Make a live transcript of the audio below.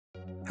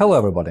Hello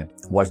everybody!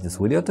 Watch this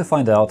video to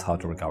find out how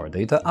to recover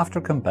data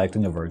after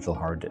compacting a virtual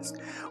hard disk.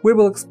 We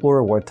will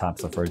explore what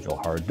types of virtual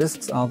hard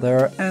disks are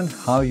there and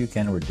how you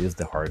can reduce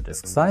the hard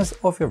disk size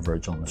of your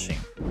virtual machine.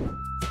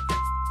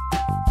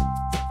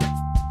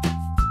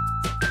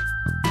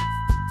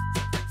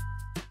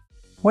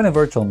 When a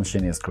virtual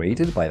machine is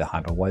created by the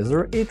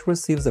hypervisor, it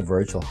receives a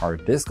virtual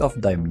hard disk of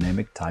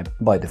dynamic type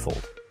by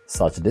default.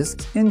 Such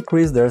disks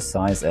increase their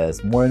size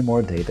as more and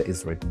more data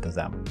is written to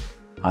them.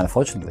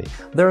 Unfortunately,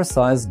 their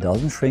size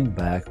doesn't shrink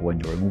back when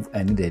you remove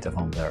any data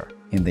from there.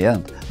 In the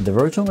end, the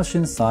virtual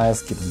machine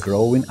size keeps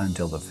growing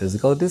until the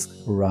physical disk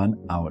runs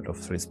out of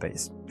free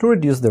space. To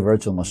reduce the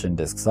virtual machine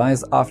disk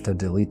size after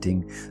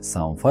deleting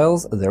some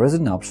files, there is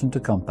an option to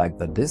compact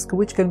the disk,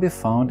 which can be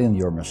found in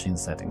your machine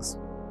settings.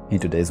 In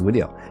today's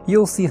video,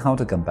 you'll see how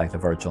to compact a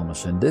virtual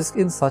machine disk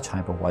in such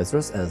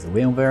hypervisors as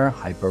VMware,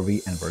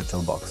 Hyper-V, and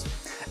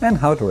VirtualBox, and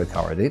how to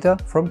recover data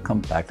from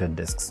compacted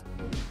disks.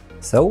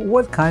 So,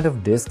 what kind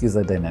of disk is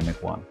a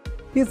dynamic one?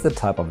 It's the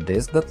type of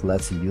disk that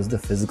lets you use the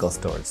physical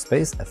storage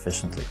space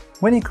efficiently.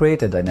 When you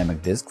create a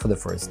dynamic disk for the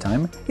first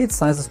time, its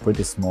size is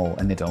pretty small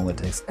and it only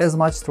takes as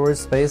much storage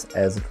space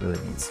as it really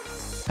needs.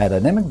 A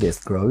dynamic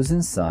disk grows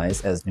in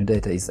size as new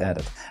data is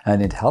added,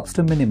 and it helps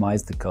to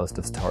minimize the cost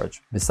of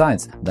storage.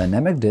 Besides,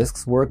 dynamic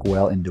disks work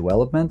well in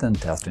development and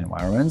test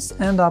environments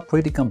and are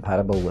pretty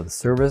compatible with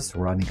servers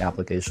running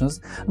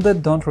applications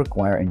that don't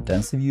require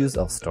intensive use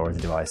of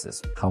storage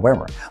devices.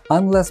 However,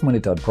 unless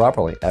monitored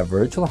properly, a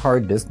virtual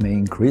hard disk may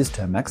increase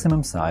to a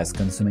maximum size,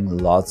 consuming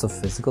lots of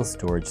physical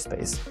storage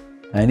space.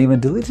 And even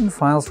deleting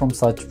files from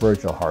such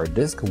virtual hard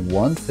disk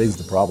won't fix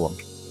the problem.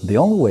 The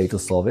only way to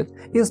solve it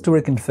is to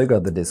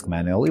reconfigure the disk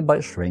manually by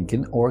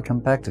shrinking or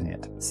compacting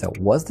it. So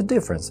what's the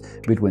difference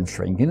between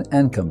shrinking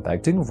and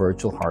compacting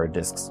virtual hard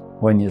disks?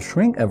 When you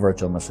shrink a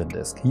virtual machine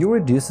disk, you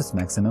reduce its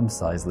maximum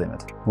size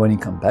limit. When you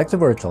compact a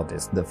virtual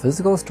disk, the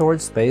physical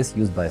storage space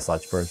used by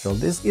such virtual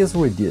disk is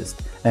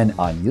reduced, and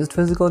unused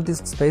physical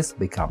disk space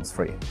becomes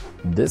free.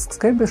 Disks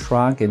can be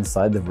shrunk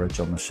inside the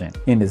virtual machine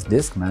in its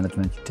disk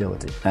management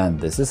utility, and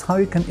this is how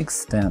you can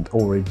extend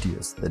or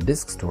reduce the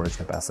disk storage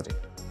capacity.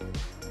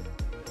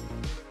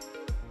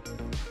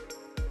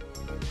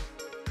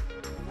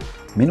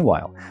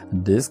 Meanwhile,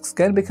 disks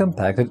can be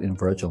compacted in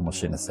virtual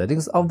machine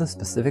settings of the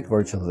specific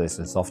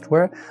virtualization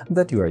software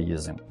that you are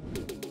using.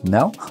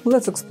 Now,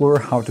 let's explore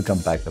how to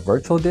compact a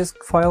virtual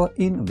disk file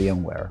in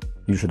VMware.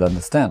 You should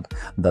understand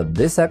that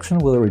this action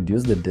will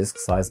reduce the disk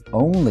size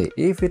only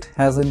if it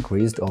has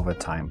increased over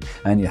time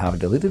and you have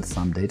deleted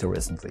some data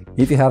recently.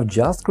 If you have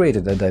just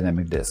created a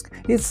dynamic disk,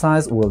 its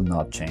size will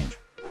not change.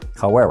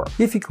 However,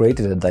 if you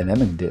created a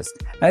dynamic disk,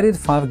 added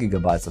 5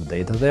 GB of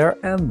data there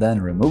and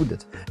then removed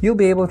it, you'll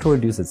be able to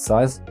reduce its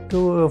size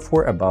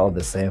for about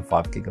the same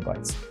 5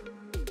 GB.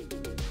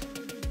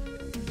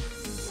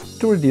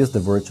 To reduce the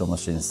virtual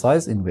machine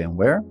size in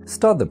VMware,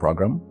 start the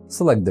program,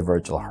 select the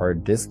virtual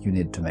hard disk you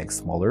need to make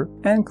smaller,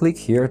 and click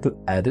here to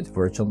Edit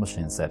Virtual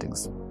Machine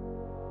Settings.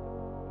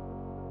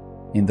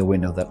 In the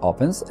window that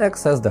opens,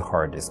 access the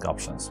hard disk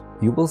options.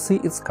 You will see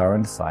its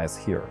current size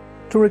here.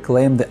 To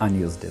reclaim the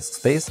unused disk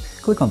space,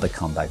 click on the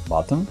Compact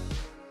button,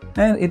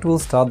 and it will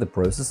start the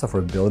process of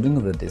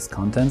rebuilding the disk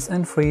contents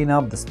and freeing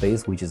up the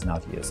space which is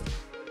not used.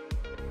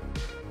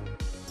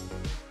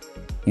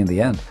 In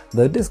the end,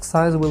 the disk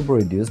size will be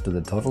reduced to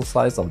the total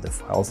size of the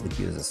files it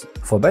uses.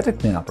 For better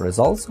cleanup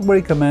results, we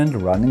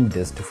recommend running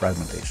disk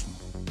defragmentation.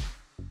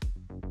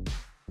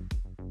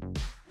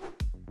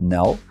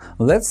 Now,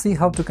 let's see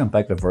how to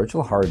compact a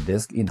virtual hard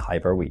disk in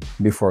Hyper-V.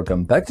 Before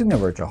compacting a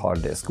virtual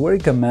hard disk, we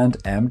recommend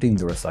emptying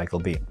the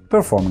recycle bin,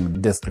 performing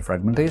disk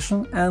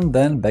defragmentation, and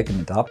then backing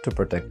it up to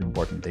protect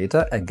important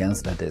data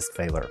against a disk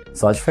failure.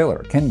 Such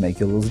failure can make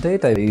you lose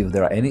data if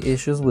there are any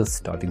issues with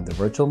starting the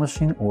virtual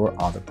machine or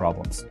other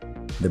problems.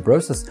 The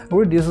process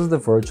reduces the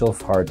virtual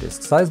hard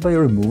disk size by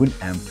removing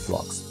empty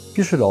blocks.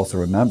 You should also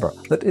remember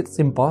that it's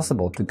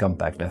impossible to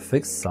compact a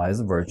fixed-size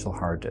virtual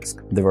hard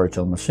disk. The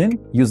virtual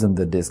machine, using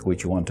the disk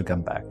which you want to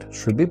compact,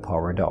 should be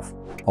powered off.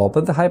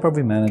 Open the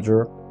Hyper-V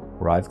Manager,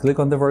 right-click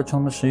on the virtual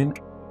machine,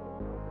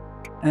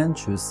 and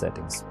choose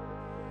Settings.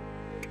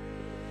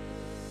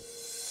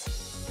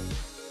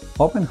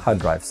 Open Hard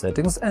Drive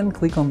Settings and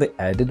click on the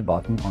Edit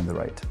button on the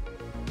right.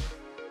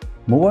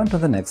 Move on to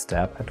the next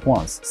step at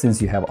once,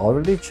 since you have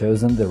already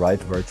chosen the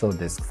right virtual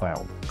disk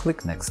file.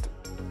 Click Next.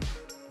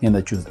 In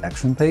the Choose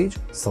Action page,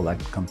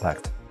 select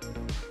Compact.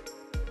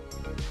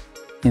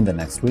 In the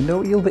next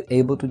window, you'll be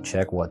able to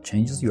check what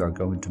changes you are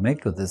going to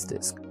make to this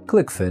disk.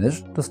 Click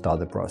Finish to start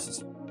the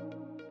process.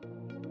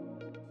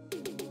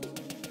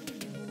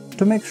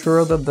 To make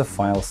sure that the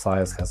file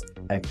size has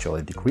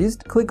actually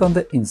decreased, click on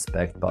the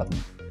Inspect button.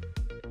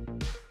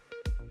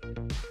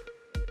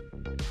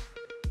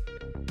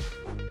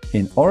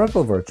 In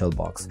Oracle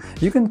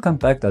VirtualBox, you can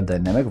compact a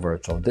dynamic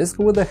virtual disk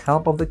with the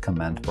help of the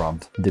command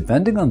prompt.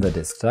 Depending on the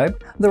disk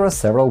type, there are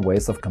several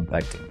ways of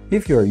compacting.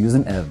 If you are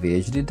using a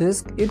VHD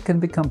disk, it can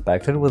be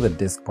compacted with a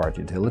diskpart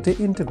utility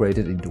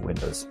integrated into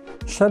Windows.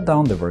 Shut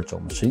down the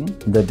virtual machine,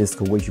 the disk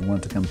which you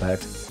want to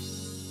compact,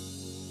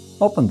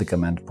 open the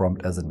command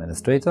prompt as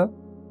administrator,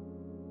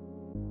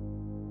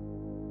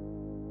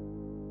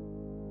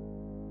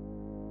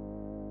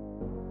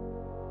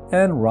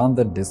 and run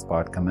the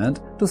diskpart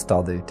command to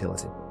start the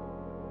utility.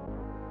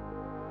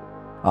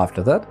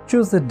 After that,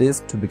 choose the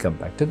disk to be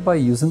compacted by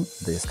using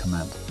this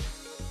command.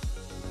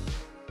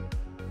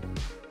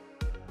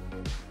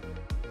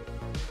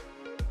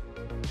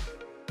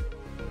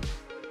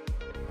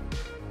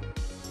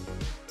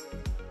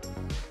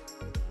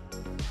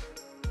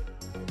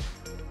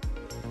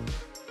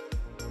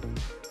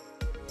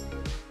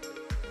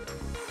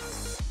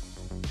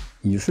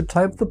 You should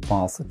type the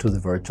path to the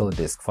virtual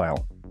disk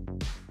file.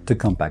 To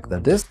compact the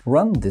disk,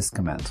 run this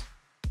command.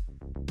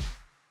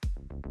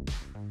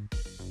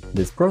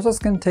 This process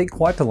can take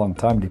quite a long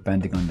time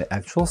depending on the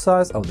actual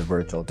size of the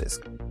virtual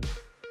disk.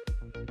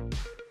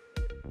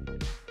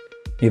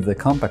 If the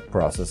compact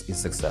process is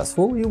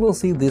successful, you will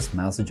see this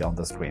message on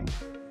the screen.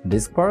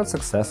 Diskpart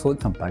successfully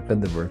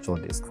compacted the virtual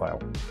disk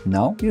file.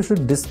 Now you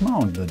should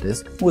dismount the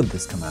disk with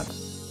this command.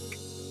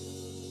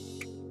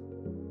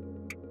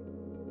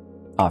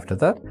 After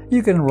that,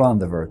 you can run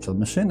the virtual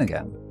machine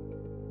again.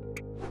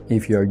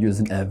 If you are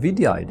using a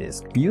VDI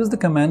disk, use the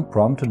command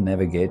prompt to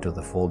navigate to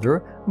the folder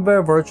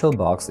where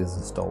VirtualBox is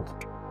installed.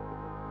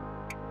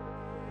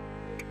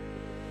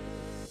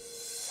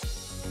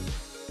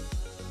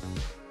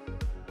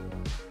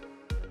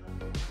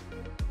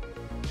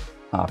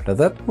 After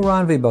that,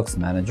 run VBox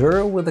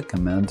Manager with the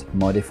command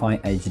modify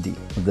HD,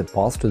 the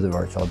path to the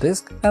virtual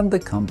disk and the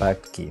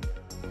compact key.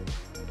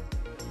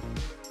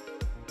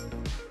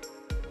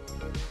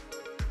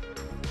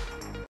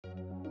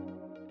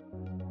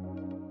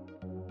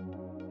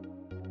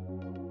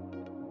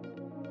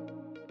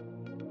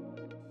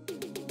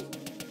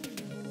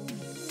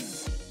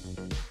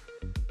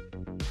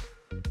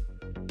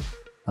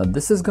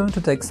 This is going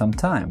to take some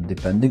time,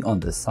 depending on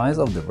the size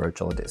of the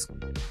virtual disk.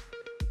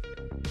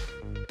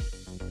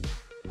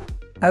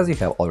 As you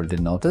have already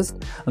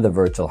noticed, the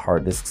virtual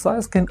hard disk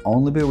size can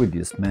only be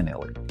reduced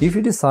manually. If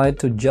you decide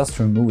to just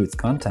remove its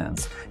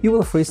contents, you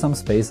will free some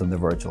space on the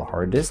virtual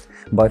hard disk,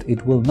 but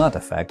it will not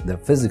affect the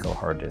physical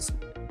hard disk.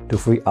 To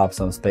free up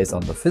some space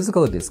on the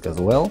physical disk as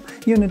well,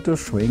 you need to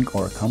shrink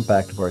or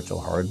compact virtual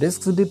hard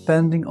disks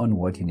depending on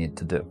what you need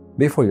to do.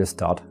 Before you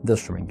start the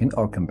shrinking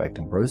or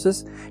compacting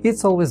process,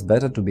 it's always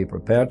better to be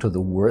prepared to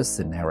the worst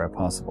scenario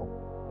possible.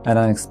 An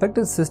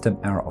unexpected system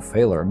error or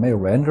failure may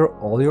render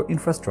all your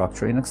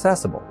infrastructure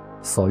inaccessible,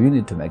 so you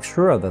need to make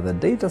sure that the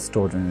data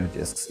stored on your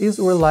disks is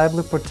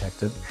reliably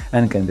protected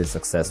and can be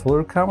successfully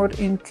recovered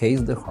in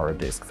case the hard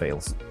disk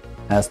fails.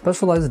 A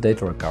specialized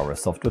data recovery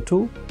software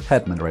tool,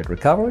 Hetman RAID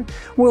Recovery,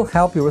 will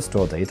help you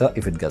restore data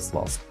if it gets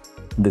lost.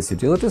 This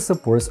utility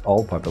supports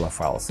all popular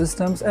file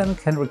systems and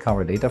can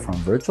recover data from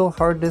virtual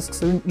hard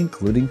disks,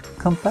 including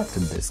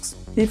compacted disks.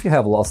 If you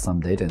have lost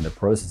some data in the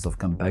process of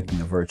compacting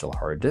a virtual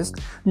hard disk,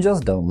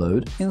 just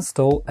download,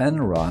 install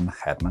and run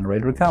Hetman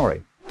RAID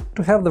Recovery.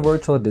 To have the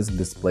virtual disk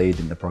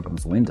displayed in the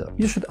program's window,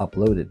 you should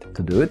upload it.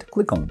 To do it,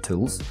 click on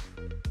Tools,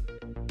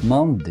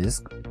 Mount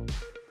Disk,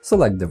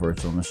 select the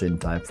virtual machine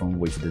type from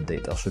which the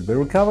data should be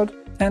recovered,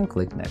 and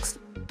click Next.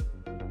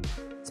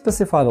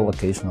 Specify the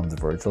location of the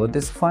virtual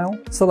disk file,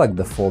 select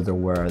the folder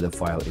where the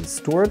file is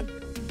stored,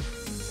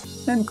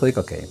 and click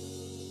OK.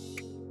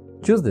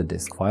 Choose the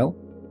disk file,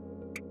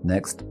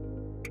 Next.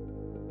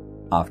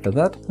 After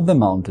that, the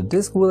mounted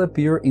disk will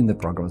appear in the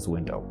program's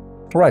window.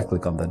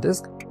 Right-click on the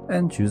disk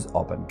and choose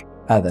Open.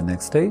 At the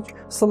next stage,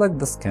 select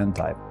the scan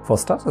type. For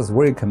starters,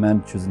 we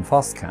recommend choosing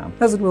Fast Scan,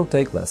 as it will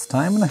take less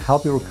time and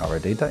help you recover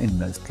data in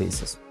most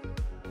cases.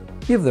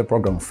 If the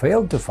program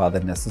failed to find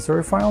the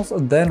necessary files,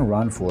 then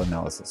run full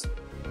analysis.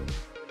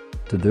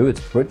 To do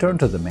it, return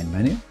to the main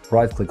menu,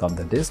 right-click on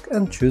the disk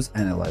and choose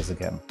Analyze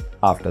again.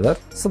 After that,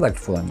 select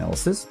Full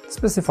Analysis,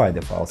 specify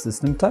the file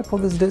system type for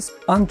this disk,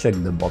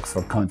 uncheck the box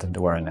for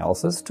Content-Aware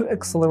Analysis to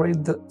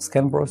accelerate the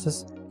scan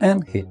process,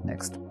 and hit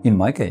Next. In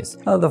my case,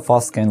 the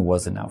fast scan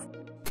was enough.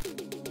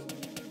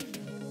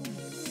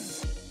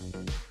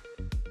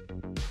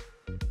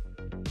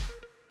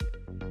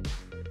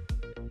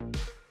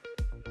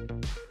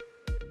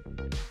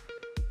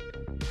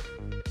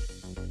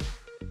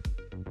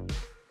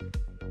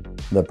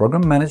 The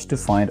program managed to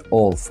find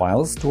all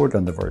files stored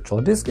on the virtual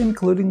disk,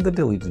 including the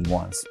deleted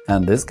ones,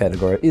 and this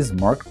category is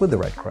marked with the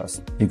red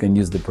cross. You can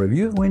use the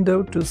preview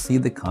window to see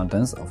the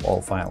contents of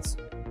all files.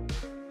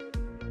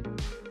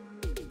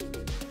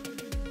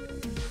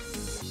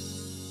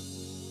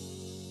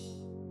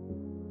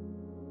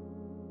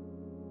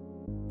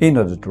 In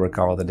order to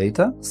recover the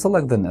data,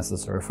 select the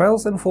necessary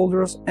files and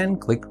folders and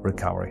click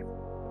Recovery.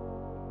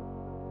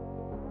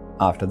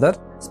 After that,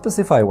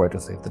 specify where to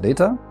save the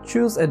data,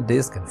 choose a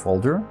disk and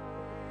folder,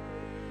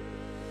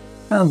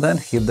 and then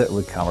hit the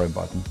Recovery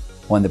button.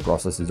 When the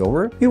process is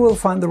over, you will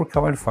find the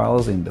recovered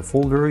files in the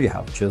folder you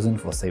have chosen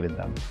for saving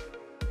them.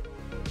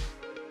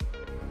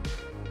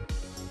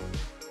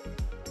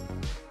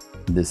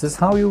 This is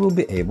how you will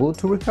be able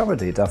to recover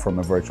data from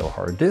a virtual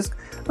hard disk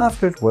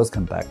after it was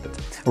compacted,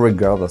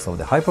 regardless of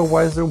the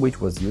hypervisor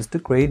which was used to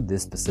create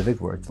this specific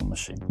virtual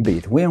machine, be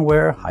it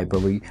VMware,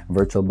 Hyper-V,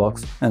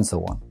 VirtualBox, and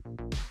so on.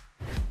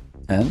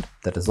 And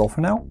that is all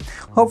for now.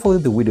 Hopefully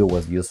the video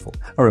was useful.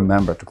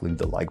 Remember to click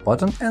the like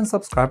button and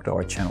subscribe to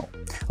our channel.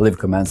 Leave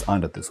comments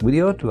under this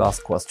video to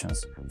ask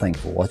questions. Thank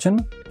you for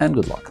watching and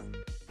good luck!